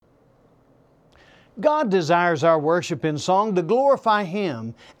God desires our worship in song to glorify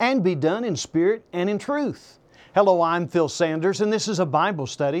Him and be done in spirit and in truth. Hello, I'm Phil Sanders, and this is a Bible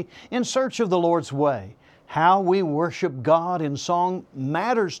study in search of the Lord's way. How we worship God in song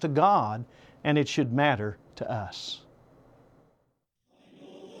matters to God, and it should matter to us.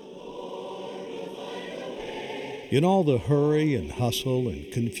 In all the hurry and hustle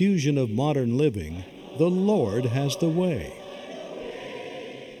and confusion of modern living, the Lord has the way.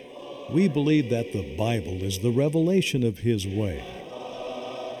 We believe that the Bible is the revelation of His way.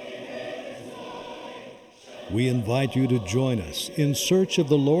 We invite you to join us in search of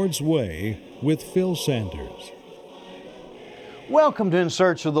the Lord's way with Phil Sanders. Welcome to In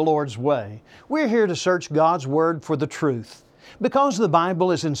Search of the Lord's Way. We're here to search God's Word for the truth. Because the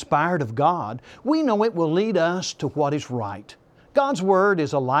Bible is inspired of God, we know it will lead us to what is right. God's Word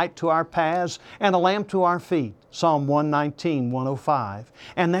is a light to our paths and a lamp to our feet, Psalm 119, 105.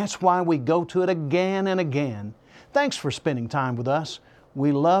 And that's why we go to it again and again. Thanks for spending time with us.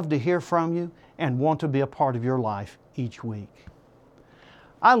 We love to hear from you and want to be a part of your life each week.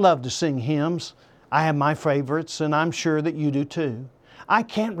 I love to sing hymns. I have my favorites, and I'm sure that you do too. I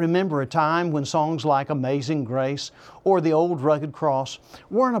can't remember a time when songs like Amazing Grace or The Old Rugged Cross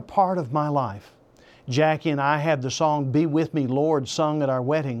weren't a part of my life. Jackie and I had the song Be With Me, Lord, sung at our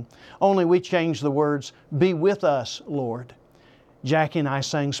wedding, only we changed the words, Be With Us, Lord. Jackie and I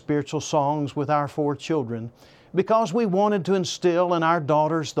sang spiritual songs with our 4 children because we wanted to instill in our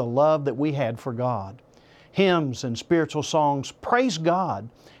daughters the love that we had for God. Hymns and spiritual songs praise God,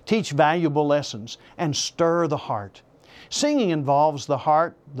 teach valuable lessons, and stir the heart. Singing involves the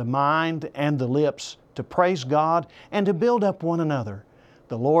heart, the mind, and the lips to praise God and to build up one another.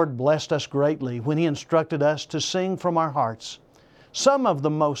 The Lord blessed us greatly when He instructed us to sing from our hearts. Some of the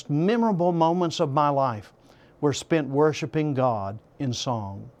most memorable moments of my life were spent worshiping God in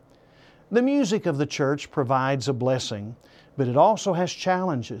song. The music of the church provides a blessing, but it also has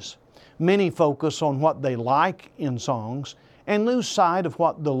challenges. Many focus on what they like in songs and lose sight of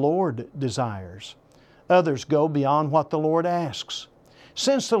what the Lord desires. Others go beyond what the Lord asks.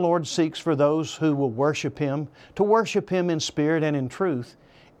 Since the Lord seeks for those who will worship Him to worship Him in spirit and in truth,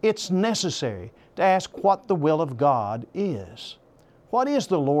 it's necessary to ask what the will of God is. What is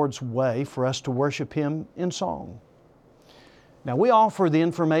the Lord's way for us to worship Him in song? Now, we offer the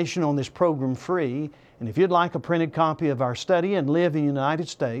information on this program free, and if you'd like a printed copy of our study and live in the United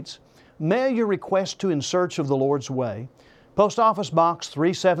States, mail your request to In Search of the Lord's Way, Post Office Box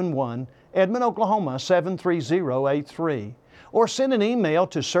 371, Edmond, Oklahoma 73083, or send an email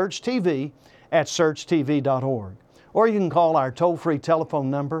to searchtv@searchtv.org. Or you can call our toll-free telephone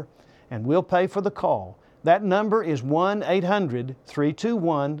number and we'll pay for the call. That number is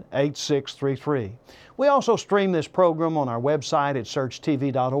 1-800-321-8633. We also stream this program on our website at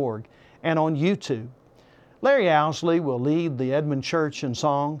searchtv.org and on YouTube. Larry Owsley will lead the Edmond Church in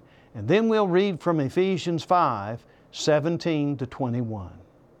song, and then we'll read from Ephesians 5, 17 to 21.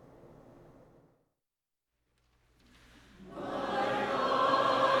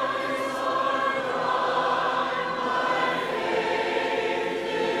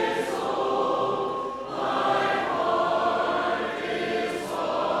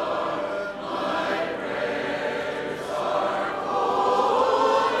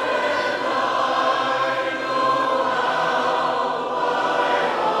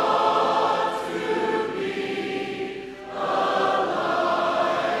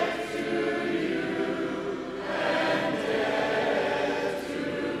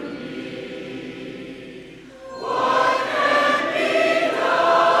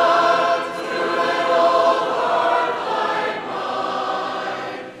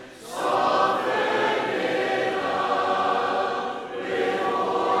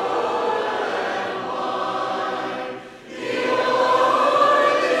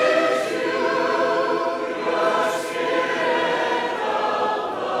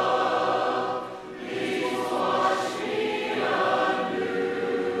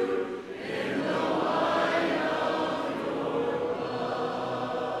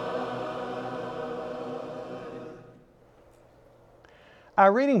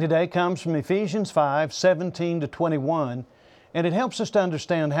 Our reading today comes from Ephesians 5, 17 to 21, and it helps us to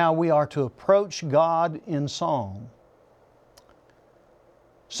understand how we are to approach God in song.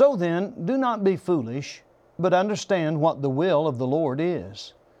 So then, do not be foolish, but understand what the will of the Lord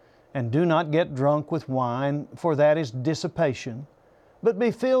is. And do not get drunk with wine, for that is dissipation, but be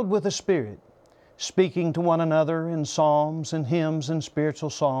filled with the Spirit, speaking to one another in psalms and hymns and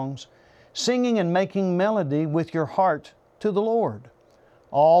spiritual songs, singing and making melody with your heart to the Lord,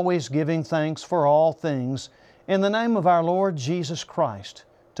 always giving thanks for all things in the name of our Lord Jesus Christ,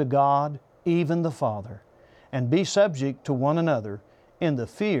 to God even the Father, and be subject to one another in the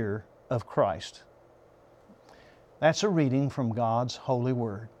fear of Christ. That's a reading from God's holy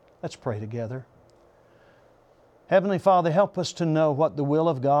word. Let's pray together. Heavenly Father, help us to know what the will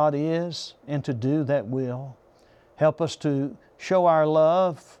of God is and to do that will. Help us to show our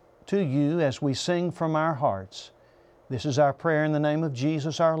love to You as we sing from our hearts. This is our prayer in the name of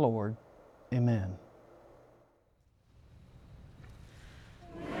Jesus our Lord. Amen.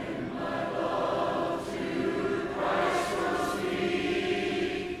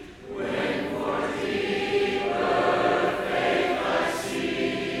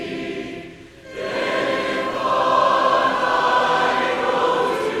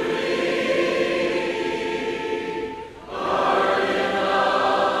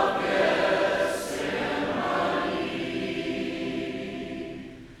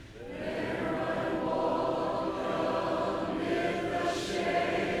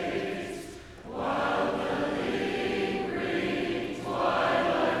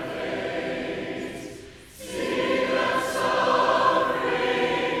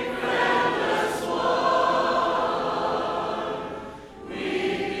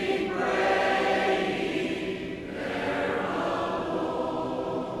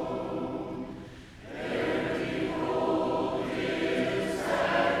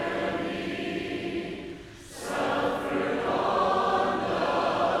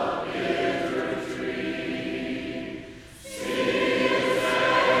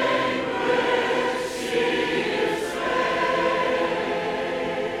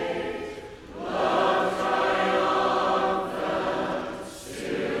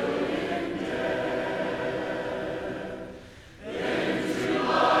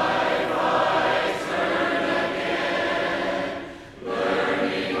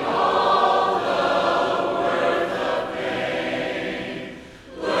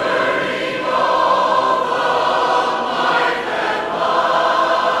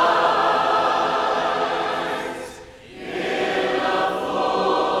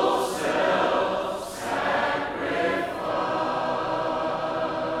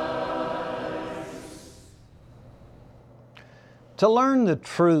 To learn the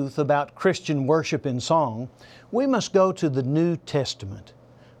truth about Christian worship in song, we must go to the New Testament.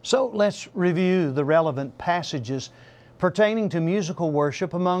 So let's review the relevant passages pertaining to musical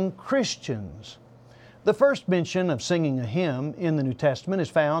worship among Christians. The first mention of singing a hymn in the New Testament is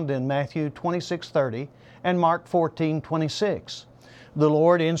found in Matthew 26:30 and Mark 14:26. The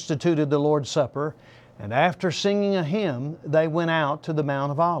Lord instituted the Lord's Supper, and after singing a hymn, they went out to the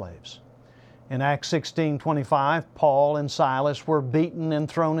Mount of Olives. In Acts 16:25, Paul and Silas were beaten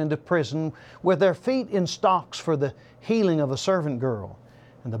and thrown into prison with their feet in stocks for the healing of a servant girl.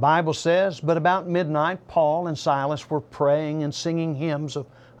 And the Bible says, but about midnight, Paul and Silas were praying and singing hymns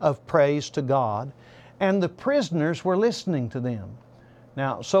of praise to God, and the prisoners were listening to them.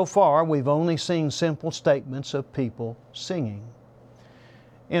 Now, so far, we've only seen simple statements of people singing.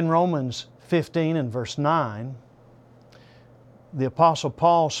 In Romans 15 and verse 9, the Apostle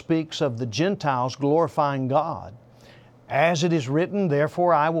Paul speaks of the Gentiles glorifying God. As it is written,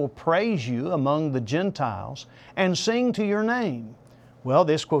 therefore I will praise you among the Gentiles and sing to your name. Well,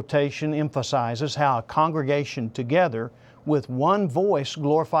 this quotation emphasizes how a congregation together with one voice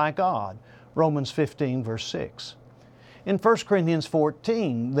glorify God. Romans 15 verse 6. In 1 Corinthians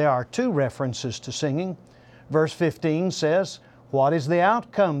 14, there are two references to singing. Verse 15 says, what is the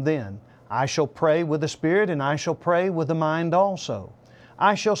outcome then? I shall pray with the Spirit, and I shall pray with the mind also.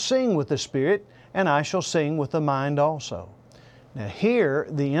 I shall sing with the Spirit, and I shall sing with the mind also. Now here,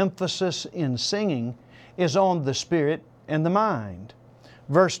 the emphasis in singing is on the Spirit and the mind.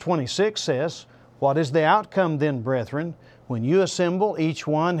 Verse 26 says, what is the outcome then, brethren? When you assemble, each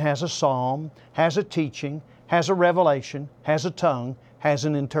one has a psalm, has a teaching, has a revelation, has a tongue, has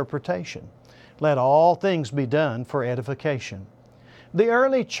an interpretation. Let all things be done for edification. The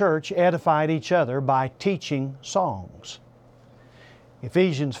early church edified each other by teaching songs.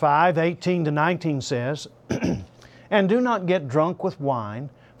 Ephesians 5:18-19 says, and do not get drunk with wine,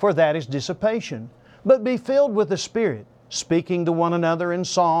 for that is dissipation, but be filled with the Spirit, speaking to one another in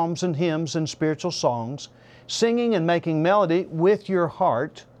psalms and hymns and spiritual songs, singing and making melody with your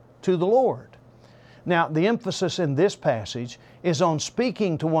heart to the Lord. Now, the emphasis in this passage is on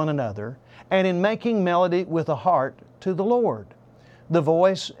speaking to one another and in making melody with a heart to the Lord. The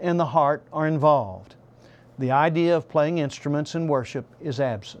voice and the heart are involved. The idea of playing instruments in worship is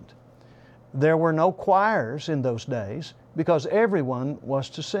absent. There were no choirs in those days because everyone was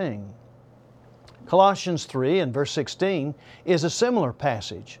to sing. Colossians 3 and verse 16 is a similar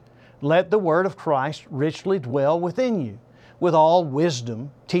passage. Let the word of Christ richly dwell within you, with all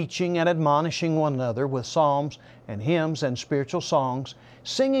wisdom, teaching and admonishing one another with psalms and hymns and spiritual songs,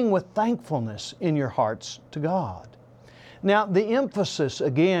 singing with thankfulness in your hearts to God. Now, the emphasis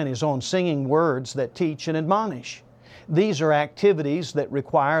again is on singing words that teach and admonish. These are activities that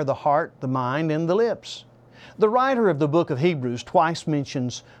require the heart, the mind, and the lips. The writer of the book of Hebrews twice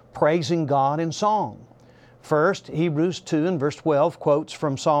mentions praising God in song. First, Hebrews 2 and verse 12 quotes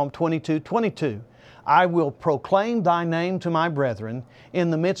from Psalm 22:22. I will proclaim Thy name to my brethren.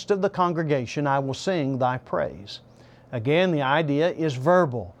 In the midst of the congregation I will sing Thy praise. Again, the idea is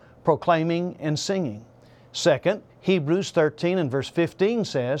verbal, proclaiming and singing. Second, Hebrews 13 and verse 15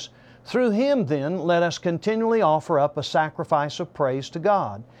 says, Through Him then let us continually offer up a sacrifice of praise to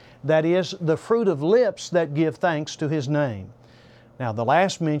God. That is, the fruit of lips that give thanks to His name. Now, the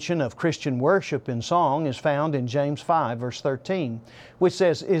last mention of Christian worship in song is found in James 5, verse 13, which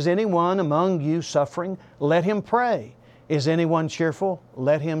says, Is anyone among you suffering? Let him pray. Is anyone cheerful?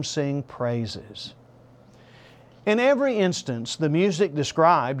 Let him sing praises. In every instance, the music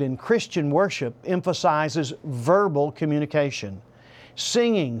described in Christian worship emphasizes verbal communication.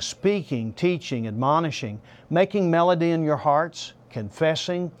 Singing, speaking, teaching, admonishing, making melody in your hearts,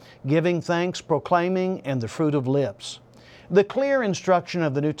 confessing, giving thanks, proclaiming, and the fruit of lips. The clear instruction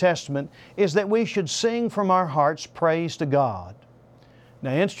of the New Testament is that we should sing from our hearts praise to God.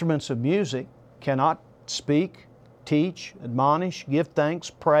 Now, instruments of music cannot speak, teach, admonish, give thanks,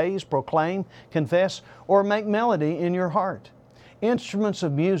 praise, proclaim, confess, or make melody in your heart. Instruments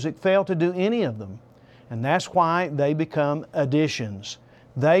of music fail to do any of them, and that's why they become additions.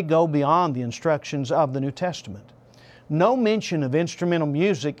 They go beyond the instructions of the New Testament. No mention of instrumental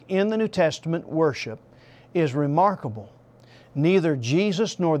music in the New Testament worship is remarkable. Neither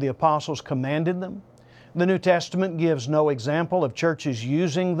Jesus nor the apostles commanded them. The New Testament gives no example of churches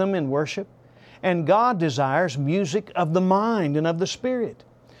using them in worship. And God desires music of the mind and of the spirit.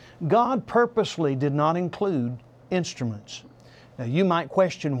 God purposely did not include instruments. Now, you might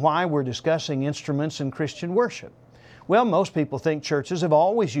question why we're discussing instruments in Christian worship. Well, most people think churches have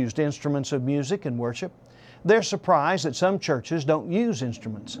always used instruments of music in worship. They're surprised that some churches don't use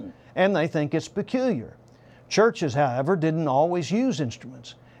instruments, and they think it's peculiar. Churches, however, didn't always use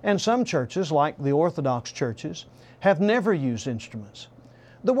instruments, and some churches, like the Orthodox churches, have never used instruments.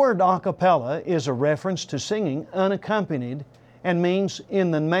 The word a cappella is a reference to singing unaccompanied and means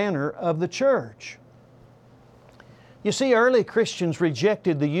in the manner of the church. You see, early Christians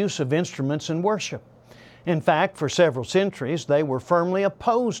rejected the use of instruments in worship. In fact, for several centuries, they were firmly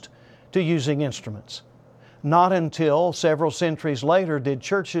opposed to using instruments. Not until several centuries later did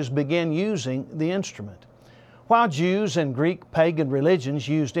churches begin using the instrument. While Jews and Greek pagan religions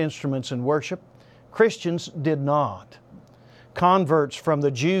used instruments in worship, Christians did not. Converts from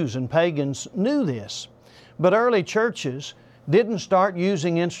the Jews and pagans knew this, but early churches didn't start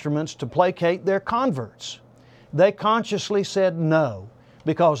using instruments to placate their converts. They consciously said no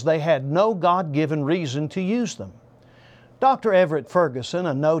because they had no God-given reason to use them. Dr. Everett Ferguson,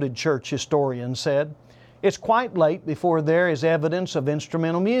 a noted church historian, said, It's quite late before there is evidence of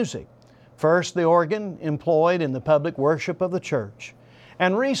instrumental music. First, the organ employed in the public worship of the church.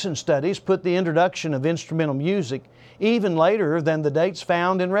 And recent studies put the introduction of instrumental music even later than the dates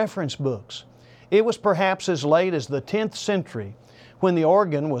found in reference books. It was perhaps as late as the 10th century when the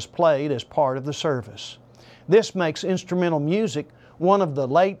organ was played as part of the service. This makes instrumental music one of the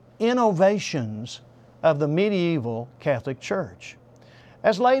late innovations of the medieval Catholic Church.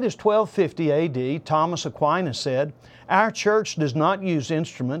 As late as 1250 A.D., Thomas Aquinas said, Our church does not use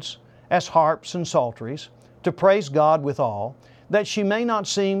instruments as harps and psalteries to praise God withal, that she may not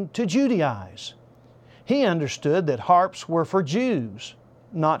seem to Judaize. He understood that harps were for Jews,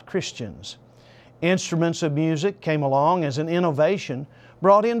 not Christians. Instruments of music came along as an innovation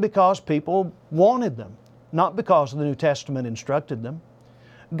brought in because people wanted them, not because the New Testament instructed them.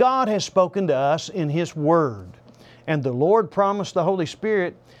 God has spoken to us in His Word, and the Lord promised the Holy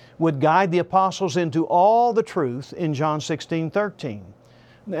Spirit would guide the apostles into all the truth in John 16:13.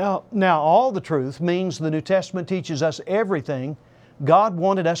 Now, all the truth means the New Testament teaches us everything God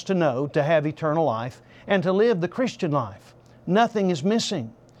wanted us to know to have eternal life and to live the Christian life. Nothing is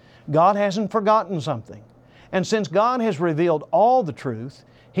missing. God hasn't forgotten something. And since God has revealed all the truth,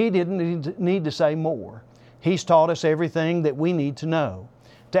 He didn't need to say more. He's taught us everything that we need to know.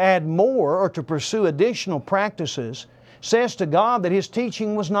 To add more or to pursue additional practices says to God that His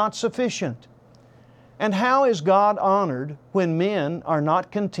teaching was not sufficient. And how is God honored when men are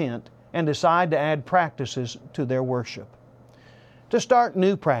not content and decide to add practices to their worship? To start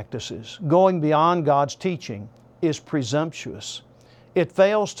new practices, going beyond God's teaching, is presumptuous. It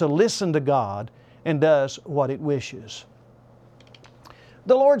fails to listen to God and does what it wishes.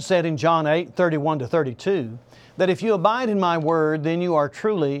 The Lord said in John 8:31-32, that if you abide in my word, then you are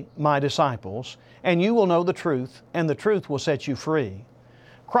truly my disciples, and you will know the truth, and the truth will set you free.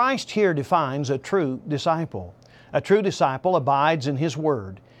 Christ here defines a true disciple. A true disciple abides in His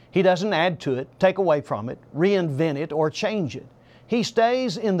word. He doesn't add to it, take away from it, reinvent it, or change it. He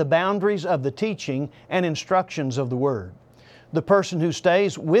stays in the boundaries of the teaching and instructions of the Word. The person who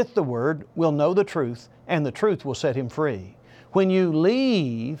stays with the Word will know the truth, and the truth will set him free. When you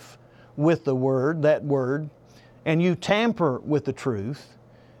leave with the Word, that Word, and you tamper with the truth,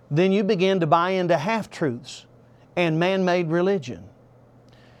 then you begin to buy into half-truths and man-made religion.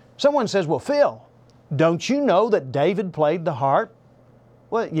 Someone says, well, Phil, don't you know that David played the harp?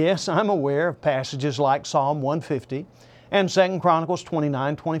 Well, yes, I'm aware of passages like Psalm 150 and 2 Chronicles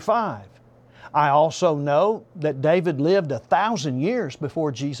 29:25. I also know that David lived 1,000 years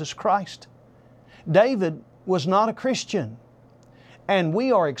before Jesus Christ. David was not a Christian, and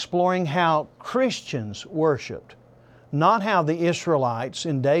we are exploring how Christians worshiped, not how the Israelites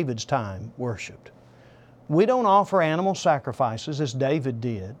in David's time worshiped. We don't offer animal sacrifices as David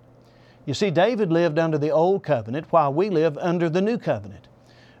did. You see, David lived under the Old Covenant while we live under the New Covenant.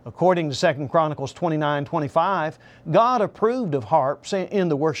 According to 2 Chronicles 29:25, God approved of harps in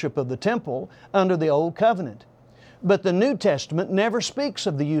the worship of the temple under the Old Covenant. But the New Testament never speaks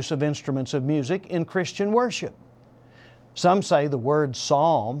of the use of instruments of music in Christian worship. Some say the word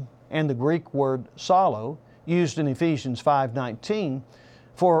psalm and the Greek word psallo, used in Ephesians 5:19,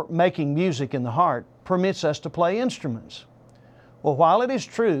 for making music in the heart, permits us to play instruments. Well, while it is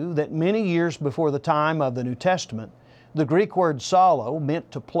true that many years before the time of the New Testament, the Greek word psallo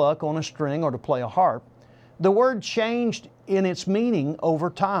meant to pluck on a string or to play a harp, the word changed in its meaning over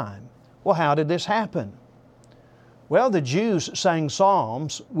time. Well, how did this happen? Well, the Jews sang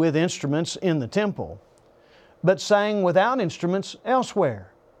psalms with instruments in the temple, but sang without instruments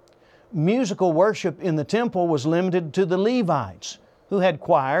elsewhere. Musical worship in the temple was limited to the Levites, who had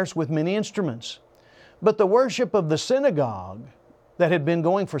choirs with many instruments. But the worship of the synagogue that had been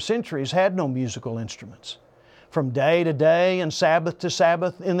going for centuries had no musical instruments. From day to day and Sabbath to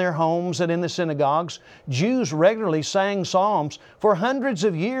Sabbath in their homes and in the synagogues, Jews regularly sang psalms for hundreds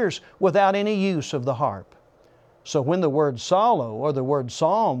of years without any use of the harp. So when the word psallo or the word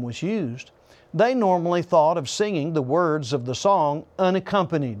psalm was used, they normally thought of singing the words of the song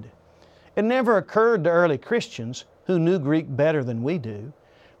unaccompanied. It never occurred to early Christians, who knew Greek better than we do,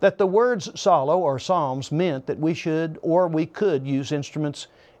 that the words psallo or psalms meant that we should or we could use instruments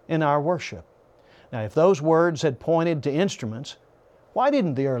in our worship. Now, if those words had pointed to instruments, why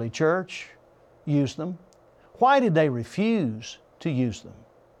didn't the early church use them? Why did they refuse to use them?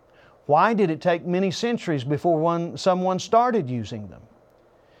 Why did it take many centuries before someone started using them?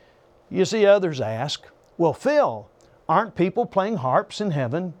 You see, others ask, well, Phil, aren't people playing harps in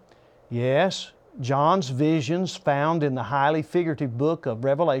heaven? Yes, John's visions found in the highly figurative book of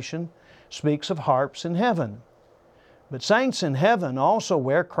Revelation speaks of harps in heaven. But saints in heaven also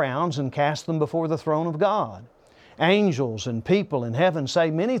wear crowns and cast them before the throne of God. Angels and people in heaven say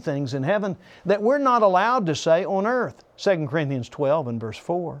many things in heaven that we're not allowed to say on earth. 2 Corinthians 12 and verse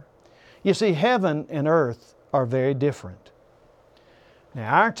 4. You see, heaven and earth are very different.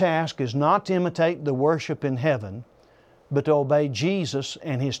 Now, our task is not to imitate the worship in heaven, but to obey Jesus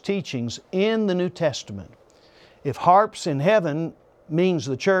and His teachings in the New Testament. If harps in heaven means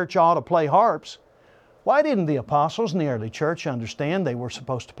the church ought to play harps, why didn't the apostles in the early church understand they were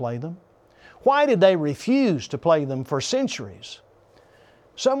supposed to play them? Why did they refuse to play them for centuries?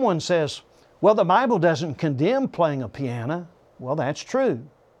 Someone says, well, the Bible doesn't condemn playing a piano. Well, that's true.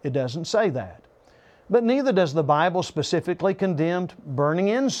 It doesn't say that. But neither does the Bible specifically condemn burning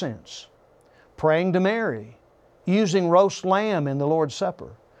incense, praying to Mary, using roast lamb in the Lord's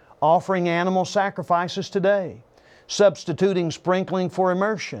Supper, offering animal sacrifices today, substituting sprinkling for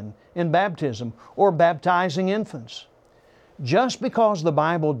immersion in baptism, or baptizing infants. Just because the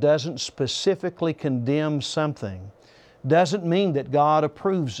Bible doesn't specifically condemn something doesn't mean that God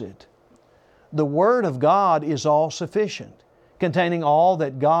approves it. The Word of God is all sufficient, containing all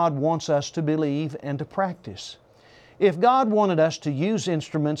that God wants us to believe and to practice. If God wanted us to use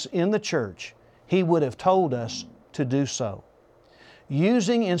instruments in the church, He would have told us to do so.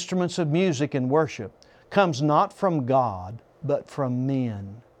 Using instruments of music in worship comes not from God, but from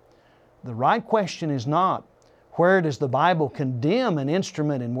men. The right question is not, where does the Bible condemn an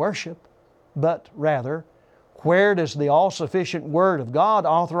instrument in worship? But rather, where does the all-sufficient Word of God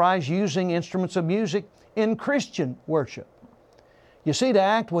authorize using instruments of music in Christian worship? You see, to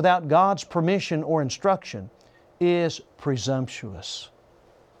act without God's permission or instruction is presumptuous.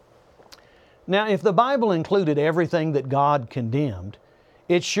 Now, if the Bible included everything that God condemned,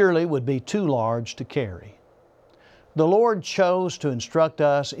 it surely would be too large to carry. The Lord chose to instruct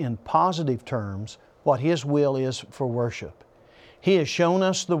us in positive terms what His will is for worship. He has shown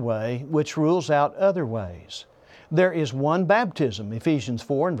us the way which rules out other ways. There is one baptism, Ephesians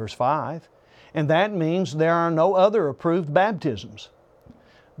 4 and verse 5, and that means there are no other approved baptisms.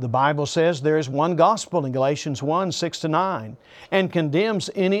 The Bible says there is one gospel in Galatians 1, 6-9, and condemns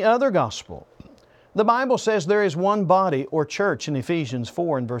any other gospel. The Bible says there is one body or church in Ephesians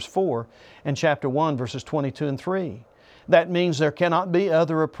 4 and verse 4 and chapter 1 verses 22 and 3. That means there cannot be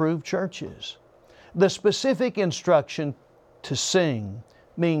other approved churches. The specific instruction to sing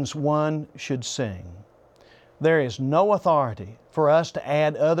means one should sing. There is no authority for us to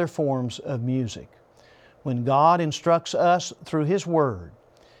add other forms of music. When God instructs us through His Word,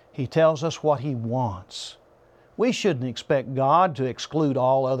 He tells us what He wants. We shouldn't expect God to exclude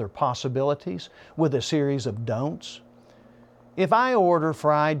all other possibilities with a series of don'ts. If I order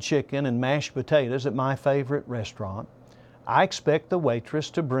fried chicken and mashed potatoes at my favorite restaurant, I expect the waitress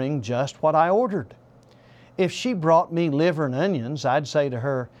to bring just what I ordered. If she brought me liver and onions, I'd say to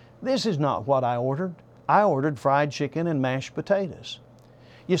her, "This is not what I ordered. I ordered fried chicken and mashed potatoes."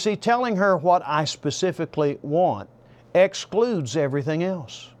 You see, telling her what I specifically want excludes everything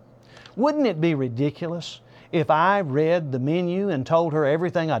else. Wouldn't it be ridiculous if I read the menu and told her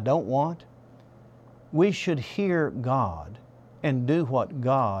everything I don't want? We should hear God and do what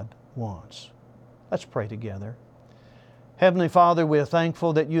God wants. Let's pray together. Heavenly Father, we are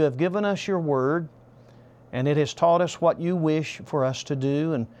thankful that You have given us Your Word, and it has taught us what You wish for us to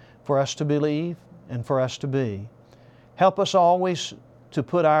do and for us to believe and for us to be. Help us always to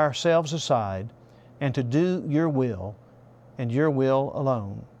put ourselves aside and to do Your will and Your will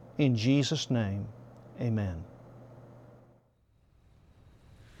alone. In Jesus' name, amen.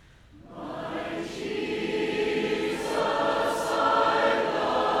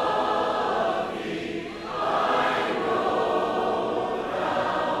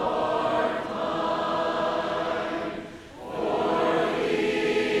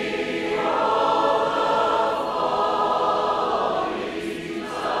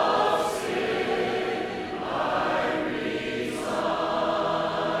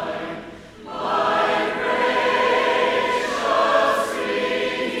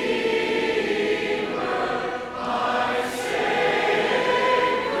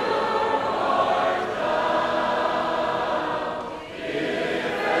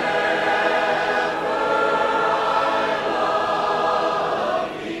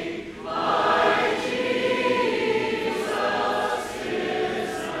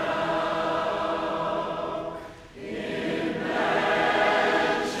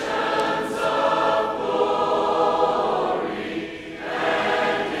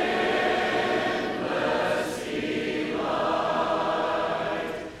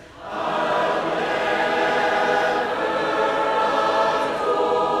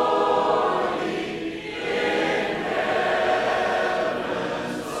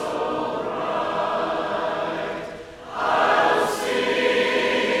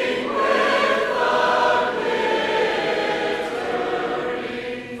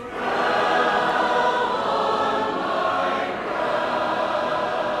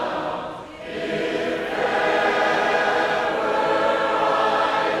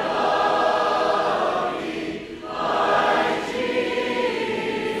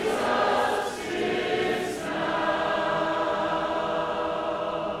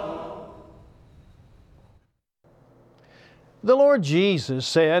 The Lord Jesus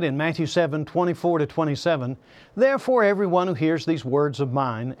said in Matthew 7:24-27, "Therefore everyone who hears these words of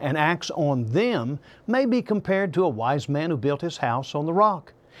mine and acts on them may be compared to a wise man who built his house on the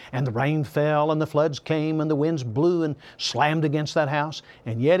rock. And the rain fell, and the floods came, and the winds blew and slammed against that house,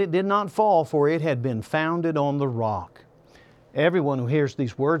 and yet it did not fall, for it had been founded on the rock. Everyone who hears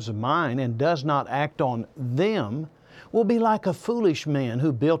these words of mine and does not act on them will be like a foolish man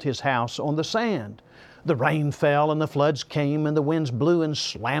who built his house on the sand. The rain fell, and the floods came, and the winds blew and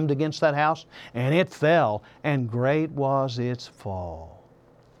slammed against that house, and it fell, and great was its fall."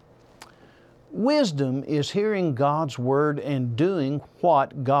 Wisdom is hearing God's Word and doing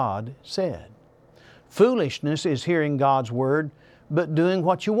what God said. Foolishness is hearing God's Word, but doing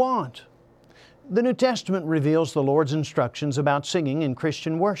what you want. The New Testament reveals the Lord's instructions about singing in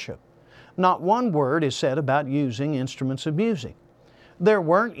Christian worship. Not one word is said about using instruments of music. There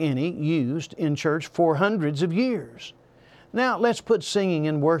weren't any used in church for hundreds of years. Now let's put singing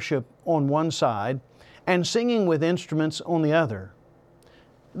in worship on one side and singing with instruments on the other.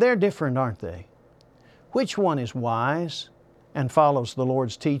 They're different, aren't they? Which one is wise and follows the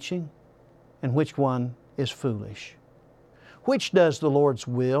Lord's teaching, and which one is foolish? which does the Lord's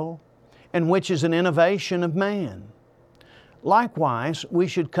will, and which is an innovation of man. Likewise, we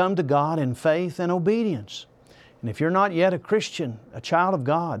should come to God in faith and obedience. And if you're not yet a Christian, a child of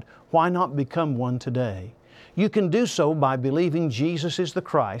God, why not become one today? You can do so by believing Jesus is the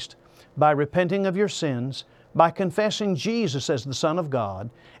Christ, by repenting of your sins, by confessing Jesus as the Son of God,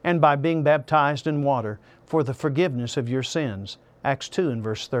 and by being baptized in water for the forgiveness of your sins. Acts 2 and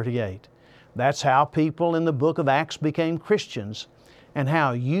verse 38. That's how people in the book of Acts became Christians, and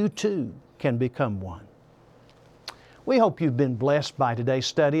how you too can become one. We hope you've been blessed by today's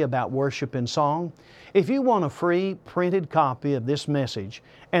study about worship and song. If you want a free printed copy of this message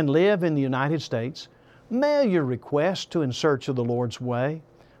and live in the United States, mail your request to In Search of the Lord's Way,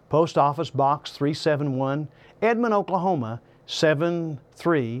 Post Office Box 371, Edmond, Oklahoma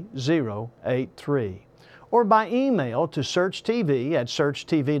 73083, or by email to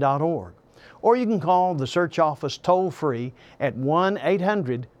searchtv@searchtv.org. Or you can call the Search Office toll-free at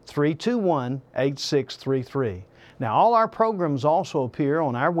 1-800-321-8633. Now, all our programs also appear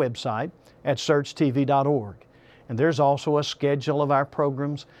on our website at searchtv.org. And there's also a schedule of our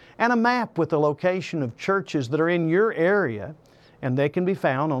programs and a map with the location of churches that are in your area, and they can be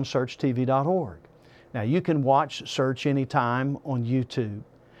found on searchtv.org. Now, you can watch Search anytime on YouTube.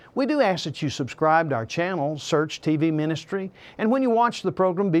 We do ask that you subscribe to our channel, Search TV Ministry, and when you watch the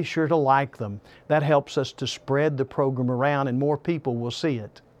program, be sure to like them. That helps us to spread the program around and more people will see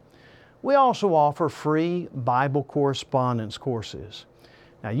it. We also offer free Bible correspondence courses.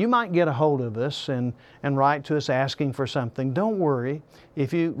 Now, you might get a hold of us and write to us asking for something. Don't worry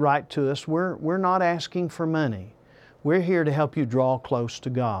if you write to us. We're not asking for money. We're here to help you draw close to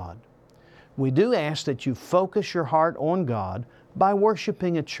God. We do ask that you focus your heart on God by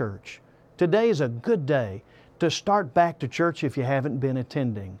worshiping at church. Today is a good day to start back to church if you haven't been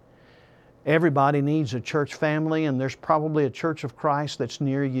attending. Everybody needs a church family, and there's probably a Church of Christ that's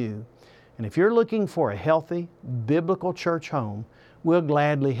near you. And if you're looking for a healthy, biblical church home, we'll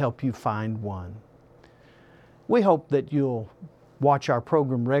gladly help you find one. We hope that you'll watch our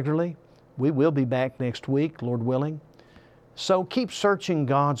program regularly. We will be back next week, Lord willing. So keep searching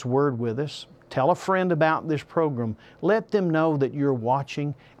God's Word with us. Tell a friend about this program. Let them know that you're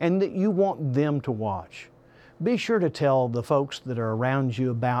watching and that you want them to watch. Be sure to tell the folks that are around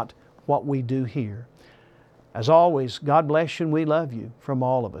you about what we do here. As always, God bless you and we love you from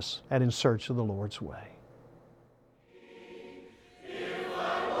all of us at In Search of the Lord's Way.